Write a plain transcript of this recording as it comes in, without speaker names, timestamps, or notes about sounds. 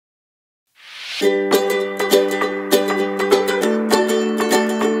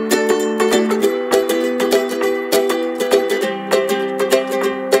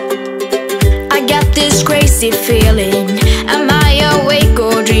This crazy feeling, am I awake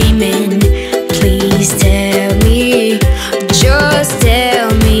or dreaming? Please tell me, just tell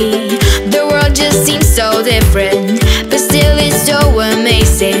me. The world just seems so different, but still it's so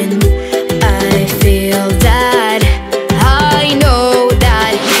amazing. I feel that, I know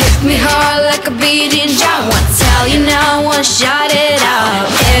that. Hit me hard like a beating drum. Won't tell you now, won't shout it out.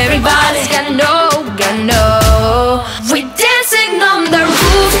 Everybody's gotta know, gotta know. We're dancing on the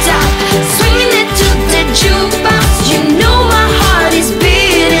rooftop, swinging it to the jukebox. You know my heart is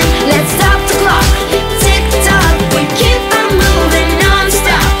beating. Let's stop the clock, tick tock. We keep on moving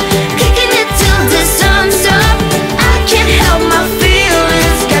non-stop, kicking it till the sun's up. I can't help my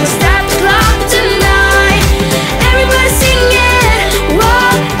feelings, gotta stop the clock tonight. Everybody sing it.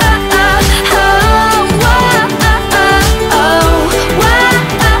 Whoa, oh, oh, oh, whoa, oh, oh, oh, whoa,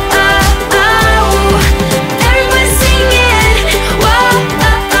 oh, oh, oh. Everybody sing it. Whoa,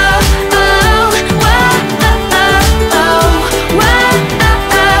 oh, oh, oh, whoa, oh, oh, oh, whoa, oh,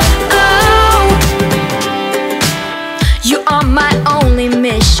 oh, oh. You are my only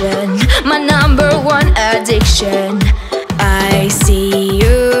mission, my number one addiction. I see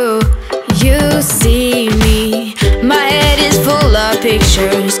you, you see me. My head is full of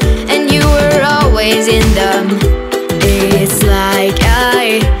pictures, and you were always in them. It's like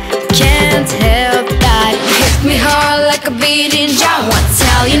I can't help that. Hit me hard like a beating drum. Won't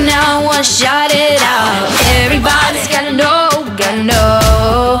tell you now, won't shout it out. Everybody's gotta know, gotta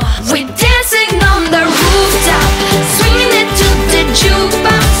know. We're dancing on the rooftop, swinging it to the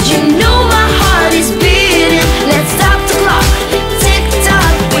jukebox. You know my heart is beating. Let's stop the clock, tick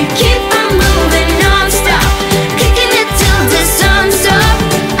tock. We keep on moving non-stop, kicking it till the sun's up.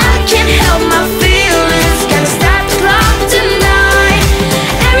 I can't help my feelings, gotta stop the clock tonight.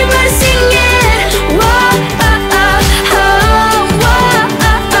 Everybody sing it. Whoa, oh, oh, oh, whoa,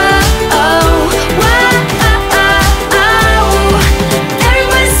 oh, oh, oh, whoa, oh, oh, oh.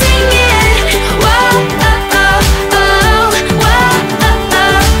 Everybody sing it. Whoa, oh, oh, oh, whoa, oh,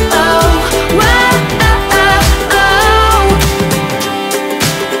 oh, oh, whoa, oh, oh, oh.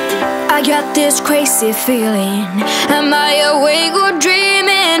 I got this crazy feeling, am I awake or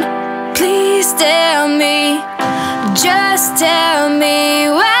dreaming? Please tell me, just tell me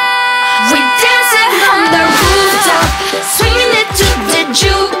why.